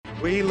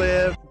We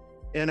live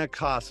in a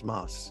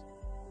cosmos,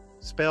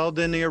 spelled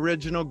in the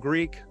original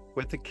Greek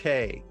with a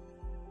K,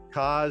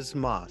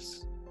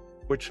 cosmos,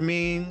 which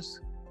means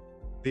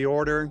the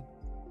order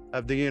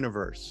of the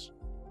universe.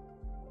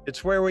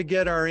 It's where we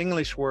get our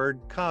English word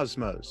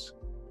cosmos,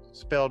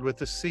 spelled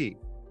with a C.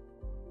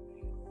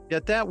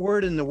 Yet that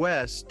word in the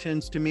West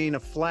tends to mean a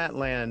flat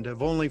land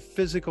of only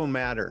physical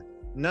matter,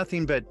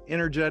 nothing but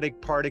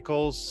energetic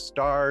particles,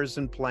 stars,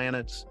 and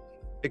planets,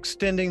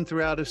 extending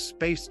throughout a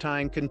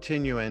space-time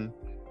continuum,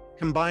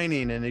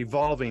 combining and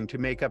evolving to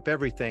make up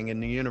everything in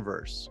the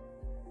universe.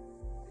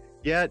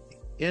 Yet,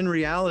 in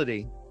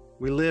reality,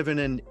 we live in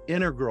an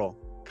integral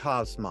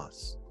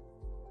cosmos,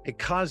 a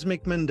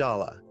cosmic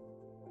mandala,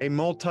 a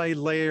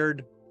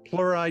multi-layered,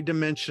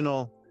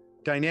 pluridimensional,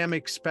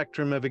 dynamic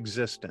spectrum of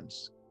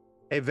existence,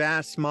 a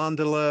vast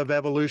mandala of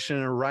evolution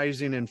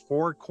arising in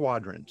 4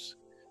 quadrants,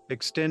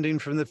 extending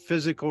from the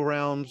physical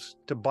realms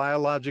to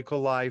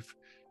biological life,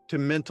 to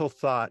mental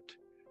thought,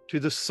 to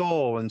the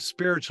soul and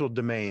spiritual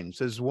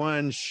domains as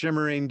one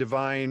shimmering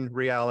divine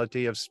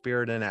reality of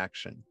spirit and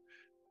action,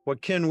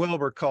 what Ken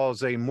Wilber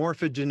calls a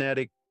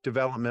morphogenetic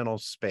developmental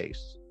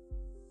space.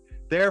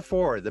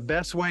 Therefore, the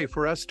best way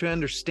for us to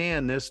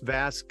understand this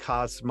vast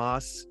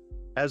cosmos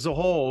as a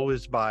whole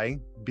is by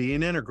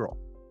being integral.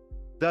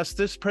 Thus,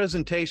 this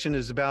presentation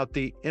is about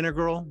the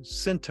integral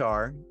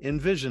centaur in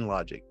vision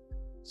logic,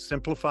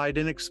 simplified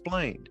and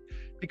explained,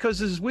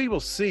 because as we will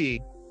see,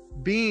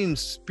 being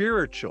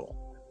spiritual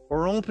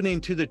or opening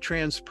to the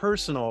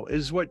transpersonal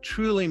is what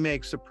truly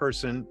makes a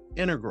person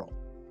integral,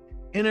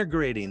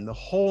 integrating the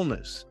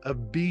wholeness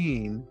of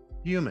being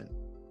human.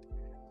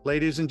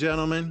 Ladies and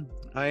gentlemen,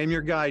 I am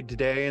your guide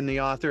today and the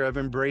author of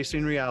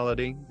Embracing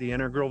Reality, the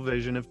Integral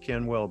Vision of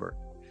Ken Wilber,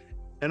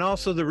 and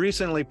also the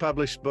recently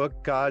published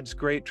book, God's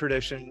Great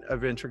Tradition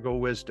of Integral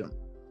Wisdom.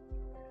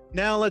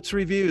 Now let's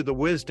review the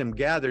wisdom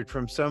gathered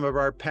from some of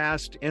our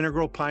past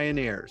integral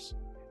pioneers,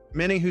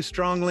 many who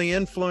strongly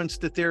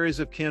influenced the theories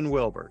of Ken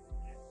Wilber,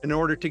 in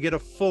order to get a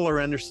fuller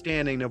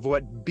understanding of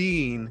what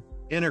being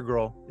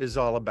integral is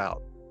all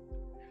about.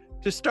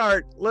 To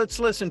start, let's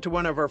listen to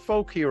one of our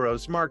folk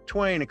heroes, Mark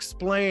Twain,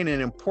 explain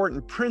an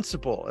important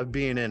principle of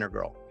being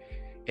integral.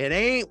 It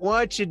ain't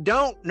what you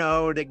don't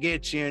know that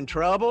gets you in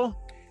trouble.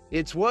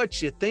 It's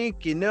what you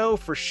think you know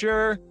for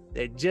sure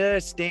that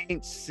just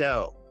ain't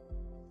so,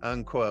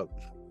 unquote.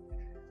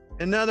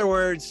 In other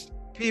words,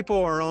 people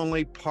are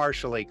only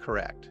partially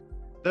correct,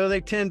 though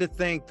they tend to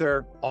think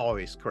they're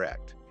always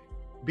correct.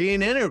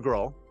 Being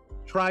integral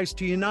tries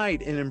to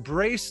unite and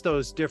embrace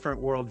those different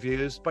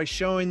worldviews by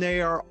showing they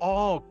are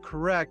all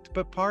correct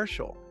but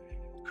partial,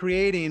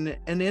 creating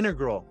an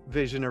integral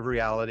vision of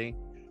reality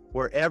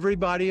where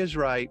everybody is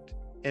right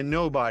and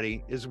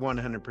nobody is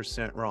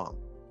 100% wrong.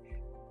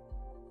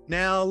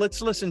 Now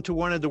let's listen to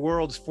one of the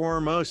world's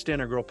foremost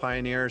integral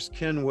pioneers,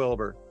 Ken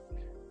Wilber,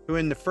 who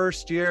in the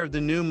first year of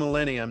the new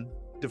millennium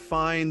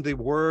defined the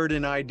word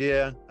and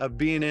idea of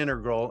being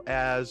integral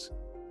as,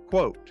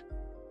 quote,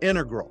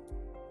 integral.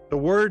 The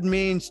word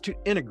means to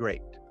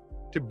integrate,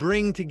 to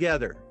bring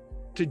together,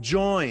 to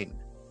join,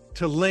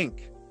 to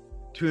link,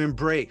 to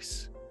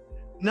embrace,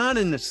 not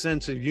in the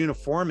sense of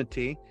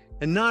uniformity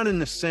and not in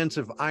the sense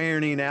of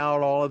ironing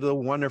out all of the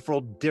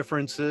wonderful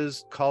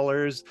differences,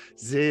 colors,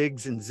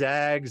 zigs and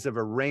zags of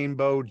a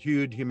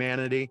rainbow-hued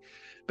humanity,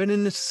 but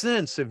in the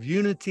sense of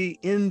unity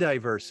in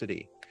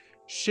diversity,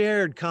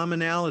 shared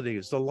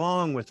commonalities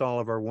along with all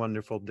of our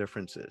wonderful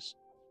differences,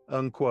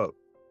 unquote.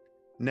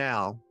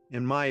 Now,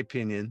 in my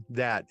opinion,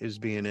 that is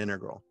being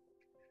integral.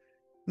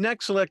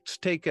 Next, let's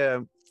take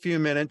a few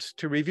minutes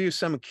to review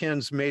some of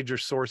Ken's major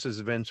sources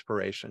of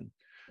inspiration,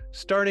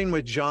 starting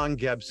with John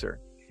Gebser,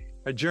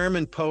 a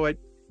German poet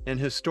and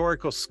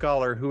historical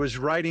scholar who was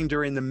writing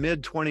during the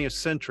mid-20th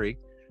century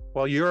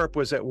while Europe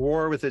was at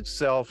war with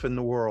itself and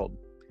the world.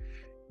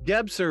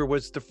 Gebser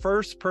was the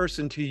first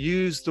person to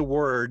use the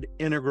word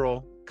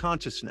integral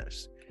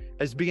consciousness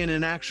as being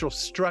an actual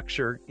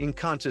structure in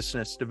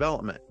consciousness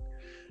development.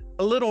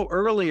 A little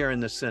earlier in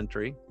the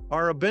century,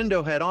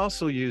 Aurobindo had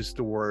also used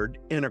the word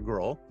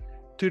integral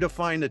to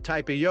define the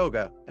type of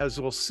yoga, as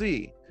we'll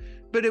see,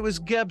 but it was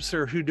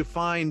Gebser who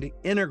defined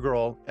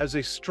integral as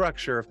a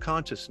structure of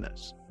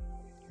consciousness.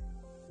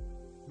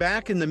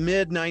 Back in the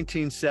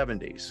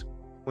mid-1970s,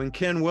 when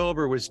Ken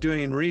Wilber was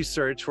doing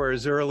research for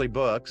his early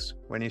books,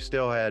 when he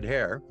still had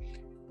hair,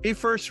 he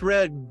first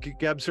read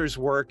Gebser's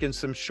work in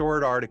some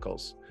short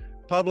articles,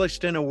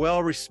 published in a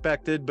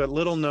well-respected but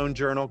little-known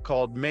journal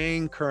called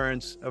Main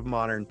Currents of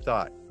Modern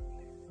Thought.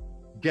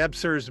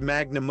 Gebser's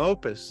magnum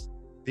opus,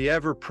 The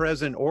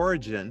Ever-Present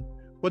Origin,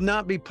 would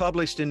not be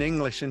published in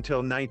English until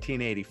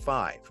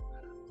 1985,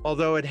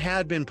 although it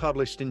had been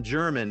published in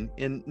German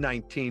in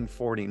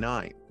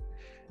 1949.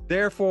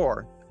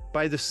 Therefore,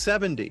 by the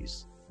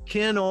 70s,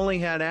 Ken only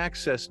had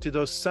access to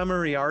those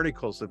summary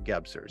articles of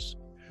Gebser's.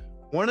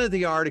 One of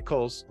the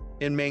articles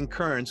in Main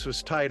Currents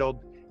was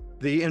titled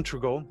The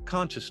Integral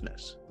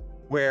Consciousness,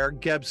 where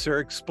Gebser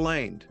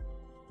explained.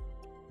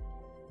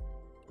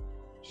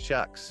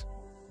 Shucks,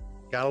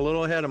 got a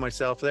little ahead of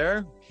myself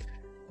there.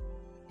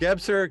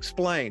 Gebser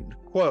explained,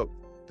 quote,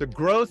 "The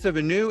growth of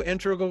a new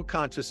integral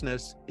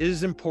consciousness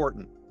is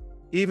important,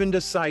 even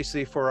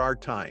decisive for our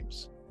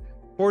times,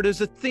 for it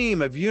is a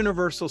theme of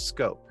universal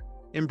scope,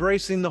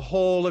 embracing the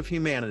whole of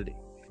humanity.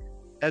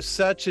 As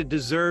such, it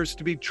deserves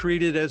to be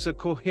treated as a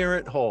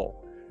coherent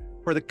whole,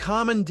 for the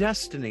common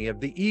destiny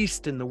of the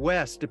East and the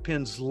West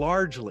depends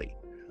largely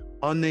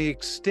on the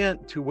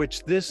extent to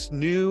which this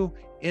new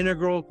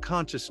integral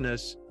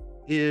consciousness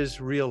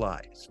is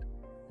realized,"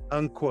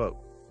 unquote.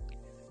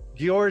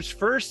 Georg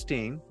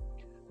Feuerstein,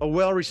 a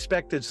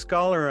well-respected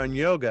scholar on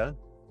yoga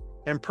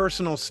and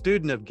personal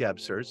student of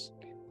Gebser's,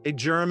 a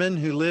German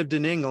who lived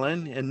in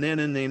England and then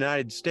in the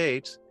United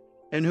States,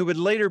 and who would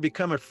later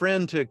become a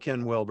friend to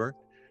Ken Wilber,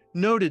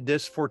 noted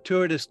this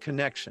fortuitous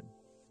connection.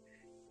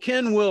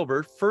 Ken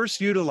Wilber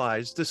first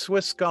utilized the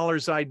Swiss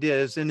scholar's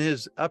ideas in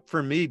his Up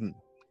from Eden,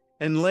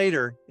 and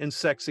later in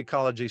Sex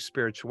Ecology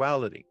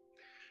Spirituality.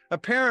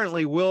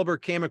 Apparently, Wilber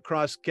came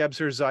across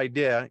Gebser's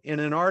idea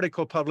in an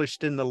article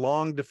published in the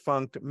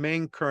long-defunct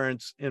Main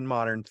Currents in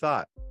Modern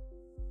Thought,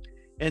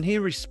 and he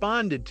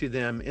responded to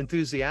them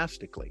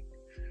enthusiastically.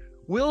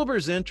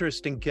 Wilber's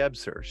interest in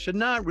Gebser should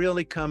not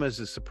really come as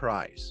a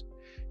surprise,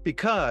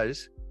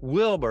 because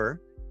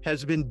Wilber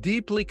has been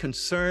deeply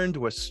concerned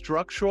with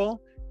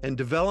structural and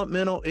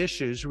developmental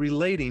issues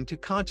relating to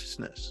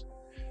consciousness.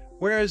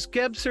 Whereas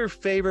Gebser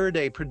favored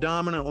a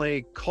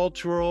predominantly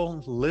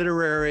cultural,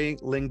 literary,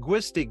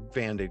 linguistic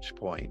vantage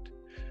point,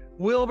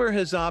 Wilber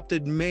has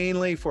opted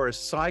mainly for a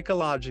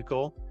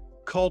psychological,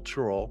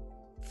 cultural,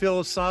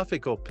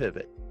 philosophical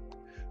pivot.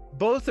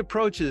 Both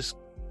approaches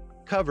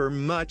cover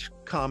much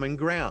common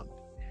ground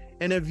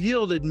and have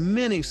yielded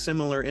many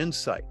similar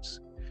insights,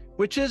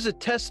 which is a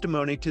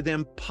testimony to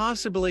them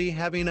possibly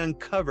having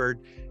uncovered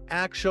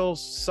actual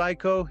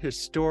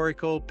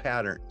psycho-historical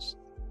patterns,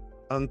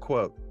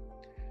 unquote.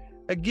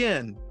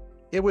 Again,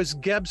 it was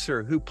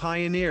Gebser who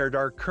pioneered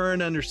our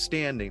current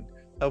understanding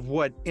of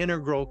what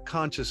integral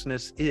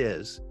consciousness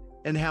is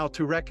and how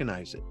to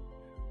recognize it,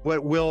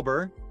 what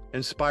Wilber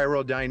and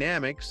spiral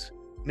dynamics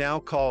now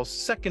call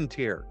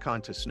second-tier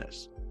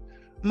consciousness.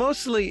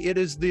 Mostly, it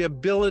is the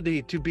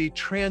ability to be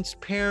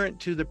transparent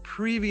to the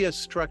previous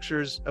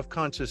structures of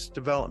conscious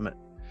development,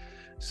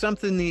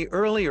 something the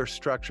earlier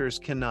structures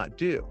cannot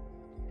do.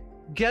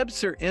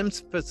 Gebser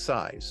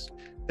emphasized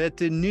that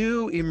the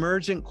new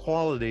emergent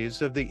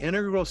qualities of the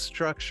integral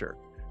structure,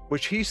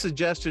 which he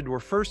suggested were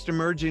first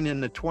emerging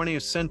in the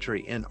 20th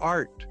century in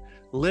art,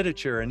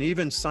 literature, and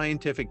even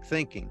scientific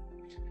thinking.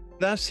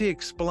 Thus, he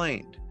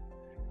explained,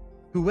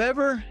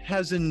 "Whoever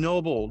has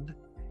ennobled,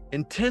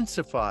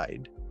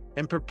 intensified,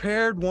 and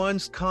prepared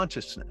one's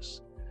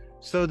consciousness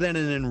so that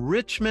an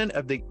enrichment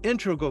of the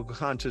integral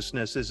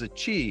consciousness is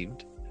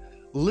achieved,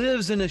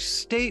 lives in a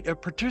state of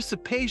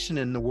participation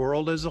in the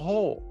world as a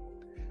whole.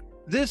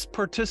 This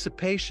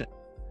participation,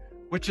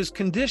 which is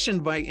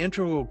conditioned by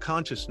integral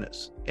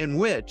consciousness, and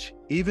which,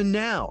 even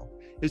now,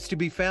 is to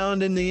be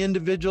found in the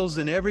individuals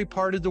in every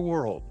part of the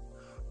world,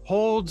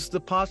 holds the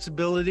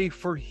possibility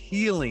for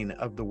healing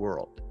of the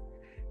world.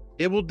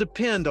 It will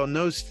depend on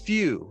those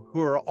few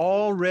who are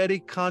already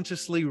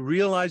consciously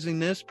realizing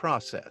this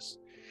process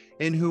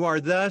and who are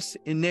thus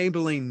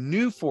enabling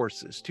new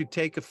forces to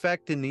take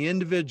effect in the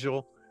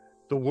individual,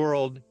 the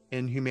world,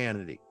 and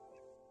humanity,"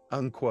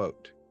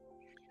 unquote.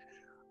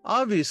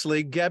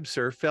 Obviously,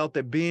 Gebser felt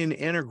that being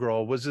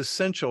integral was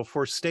essential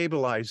for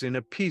stabilizing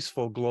a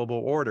peaceful global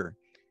order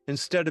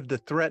instead of the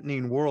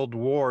threatening world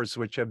wars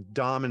which have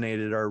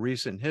dominated our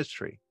recent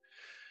history.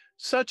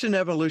 Such an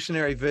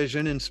evolutionary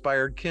vision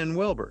inspired Ken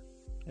Wilber,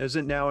 as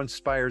it now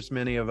inspires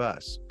many of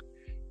us.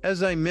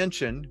 As I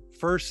mentioned,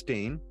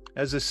 Feuerstein,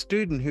 as a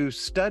student who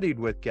studied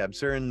with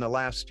Gebser in the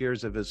last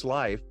years of his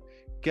life,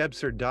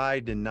 Gebser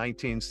died in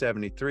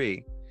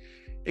 1973,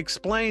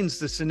 explains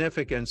the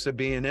significance of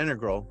being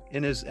integral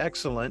in his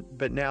excellent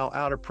but now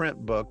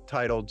out-of-print book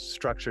titled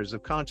Structures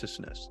of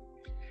Consciousness.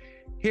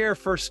 Here,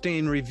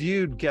 Feuerstein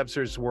reviewed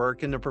Gebser's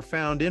work and the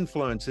profound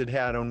influence it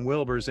had on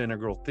Wilber's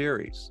integral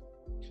theories.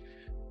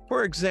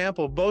 For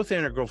example, both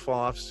integral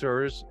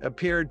philosophers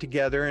appeared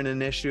together in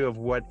an issue of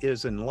What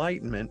is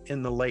Enlightenment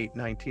in the late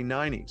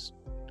 1990s.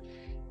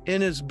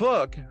 In his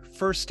book,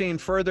 Feuerstein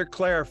further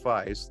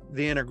clarifies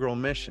the integral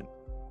mission.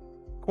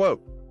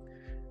 Quote,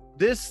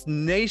 "This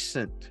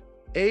nascent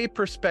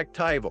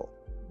aperspectival,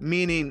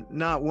 meaning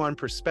not one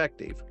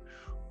perspective,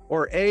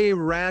 or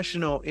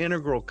a-rational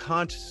integral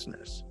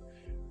consciousness,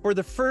 for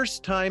the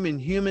first time in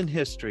human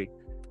history,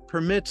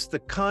 permits the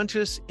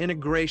conscious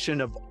integration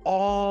of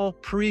all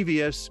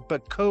previous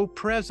but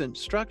co-present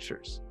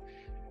structures.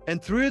 And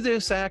through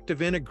this act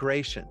of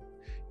integration,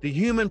 the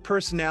human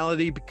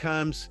personality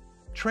becomes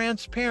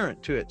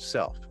transparent to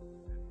itself,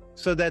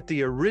 so that the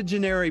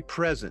originary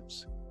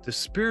presence, the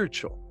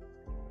spiritual,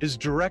 is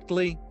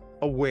directly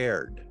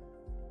awared,"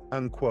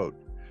 unquote.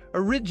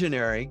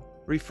 Originary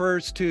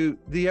refers to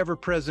the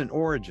ever-present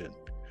origin,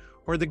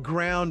 or the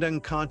ground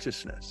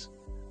unconsciousness,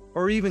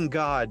 or even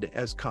God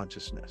as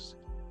consciousness.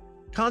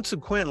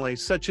 Consequently,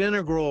 such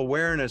integral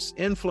awareness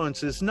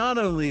influences not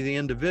only the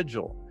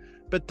individual,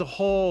 but the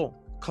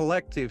whole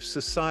collective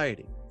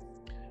society.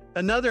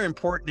 Another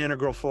important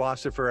integral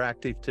philosopher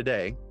active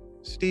today,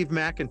 Steve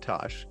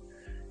McIntosh,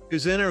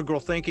 whose integral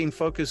thinking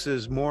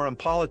focuses more on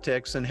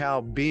politics and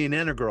how being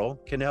integral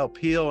can help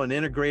heal and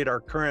integrate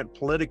our current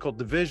political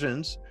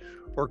divisions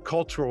or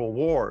cultural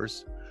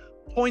wars,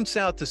 points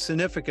out the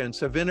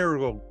significance of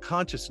integral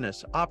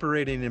consciousness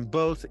operating in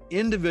both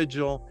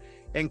individual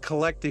and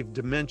collective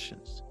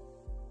dimensions.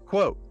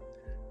 Quote,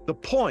 "The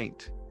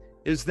point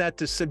is that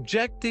the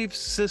subjective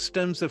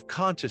systems of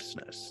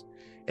consciousness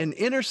and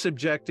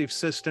intersubjective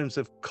systems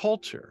of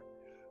culture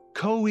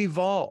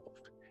co-evolve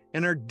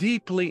and are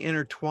deeply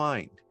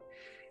intertwined.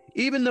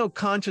 Even though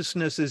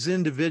consciousness is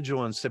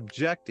individual and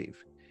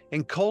subjective,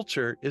 and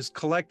culture is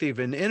collective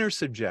and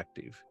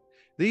intersubjective,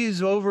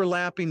 these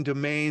overlapping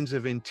domains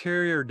of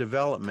interior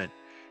development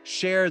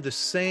share the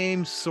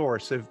same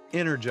source of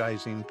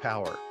energizing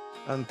power,"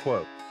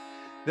 unquote.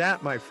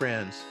 That, my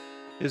friends,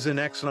 is an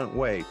excellent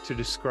way to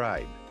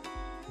describe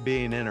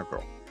being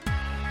integral.